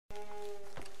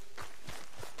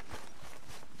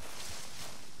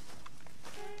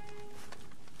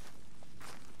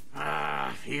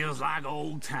Feels like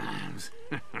old times.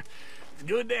 It's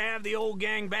good to have the old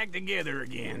gang back together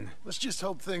again. Let's just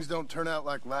hope things don't turn out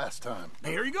like last time.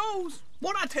 There he goes.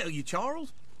 What'd I tell you,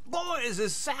 Charles? Boy is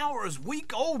as sour as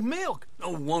week-old milk. No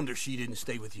wonder she didn't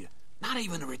stay with you. Not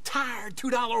even a retired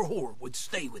 $2 whore would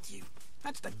stay with you.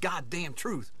 That's the goddamn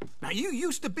truth. Now, you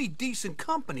used to be decent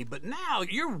company, but now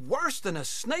you're worse than a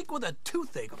snake with a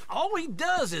toothache. All he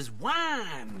does is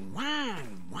whine,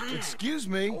 whine, whine. Excuse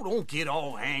me? Oh, don't get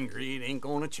all angry. It ain't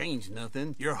gonna change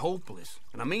nothing. You're hopeless.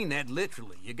 And I mean that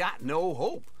literally. You got no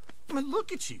hope. I mean,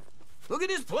 look at you. Look at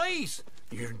this place.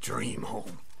 Your dream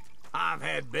home. I've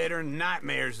had better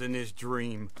nightmares than this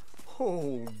dream.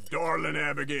 Oh, darling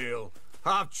Abigail,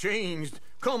 I've changed.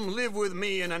 Come live with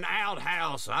me in an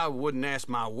outhouse I wouldn't ask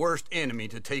my worst enemy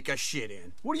to take a shit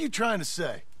in. What are you trying to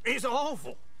say? It's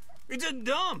awful. It's a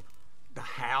dump. The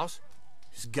house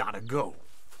has gotta go.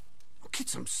 Get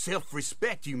some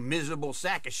self-respect, you miserable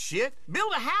sack of shit.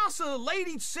 Build a house a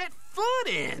lady'd set foot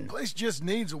in. The place just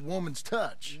needs a woman's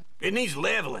touch. It needs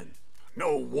leveling.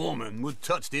 No woman would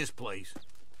touch this place.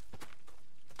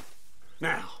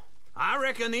 Now, I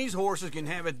reckon these horses can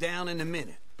have it down in a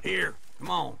minute. Here, come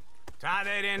on. Tie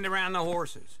that end around the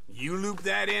horses. You loop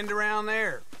that end around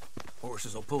there.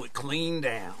 Horses will pull it clean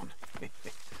down.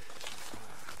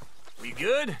 We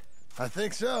good? I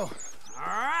think so. All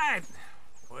right.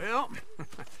 Well,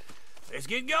 let's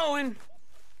get going.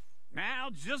 Now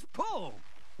just pull.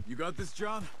 You got this,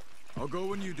 John? I'll go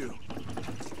when you do.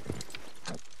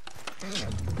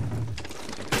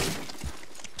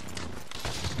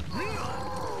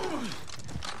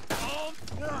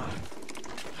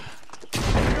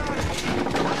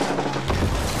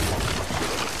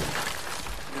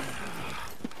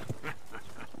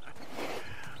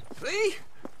 See?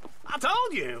 I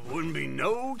told you it wouldn't be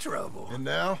no trouble. And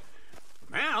now?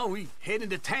 Now we head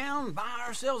into town, buy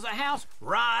ourselves a house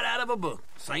right out of a book.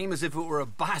 Same as if it were a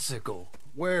bicycle.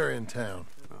 Where in town?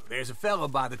 There's a fella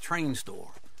by the train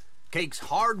store. Cakes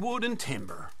hardwood and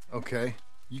timber. Okay.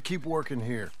 You keep working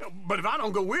here. But if I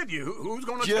don't go with you, who's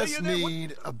gonna tell you Just that?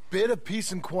 need a bit of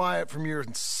peace and quiet from your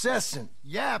incessant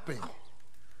yapping.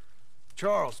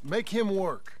 Charles, make him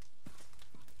work.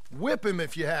 Whip him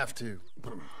if you have to.